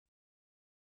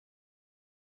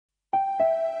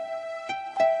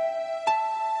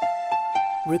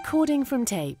Recording from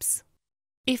tapes.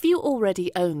 If you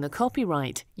already own the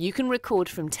copyright, you can record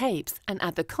from tapes and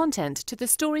add the content to the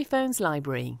StoryPhones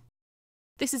library.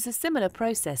 This is a similar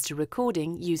process to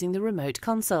recording using the remote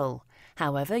console.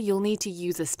 However, you'll need to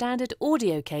use a standard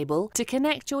audio cable to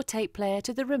connect your tape player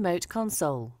to the remote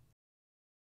console.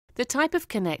 The type of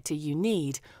connector you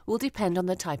need will depend on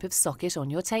the type of socket on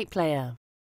your tape player.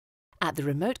 At the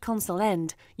remote console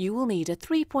end, you will need a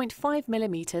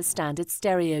 3.5mm standard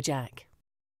stereo jack.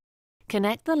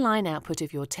 Connect the line output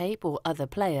of your tape or other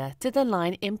player to the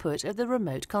line input of the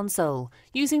remote console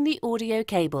using the audio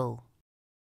cable.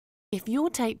 If your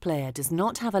tape player does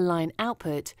not have a line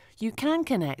output, you can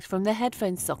connect from the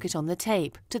headphone socket on the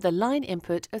tape to the line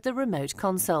input of the remote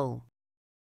console.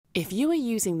 If you are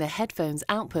using the headphones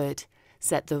output,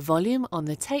 set the volume on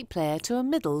the tape player to a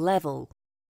middle level.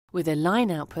 With a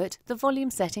line output, the volume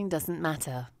setting doesn't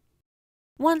matter.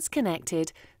 Once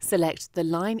connected, select the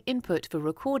line input for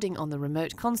recording on the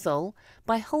remote console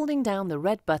by holding down the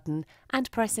red button and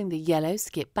pressing the yellow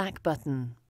skip back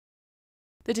button.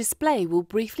 The display will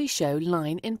briefly show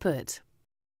line input.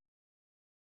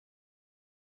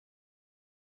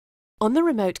 On the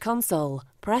remote console,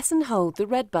 press and hold the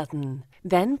red button,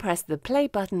 then press the play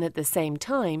button at the same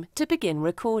time to begin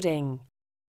recording.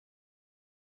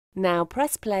 Now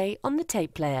press play on the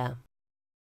tape player.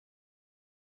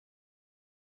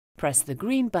 Press the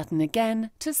green button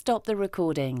again to stop the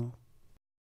recording.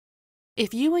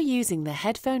 If you are using the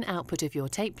headphone output of your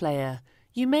tape player,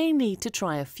 you may need to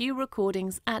try a few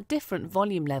recordings at different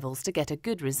volume levels to get a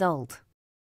good result.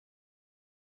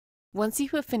 Once you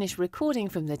have finished recording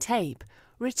from the tape,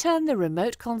 return the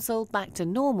remote console back to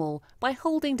normal by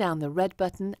holding down the red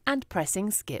button and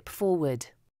pressing skip forward.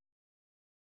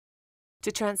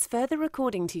 To transfer the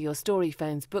recording to your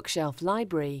StoryPhones bookshelf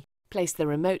library, place the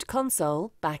remote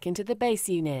console back into the base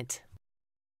unit.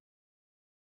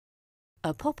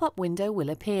 A pop-up window will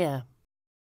appear.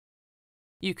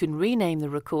 You can rename the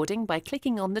recording by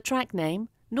clicking on the track name,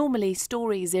 normally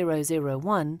Story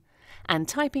 001, and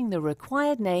typing the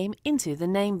required name into the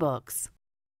name box.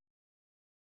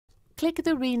 Click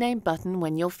the Rename button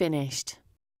when you're finished.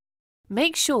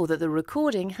 Make sure that the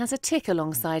recording has a tick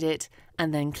alongside it,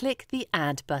 and then click the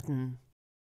Add button.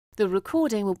 The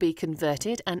recording will be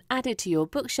converted and added to your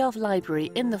bookshelf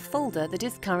library in the folder that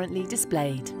is currently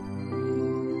displayed.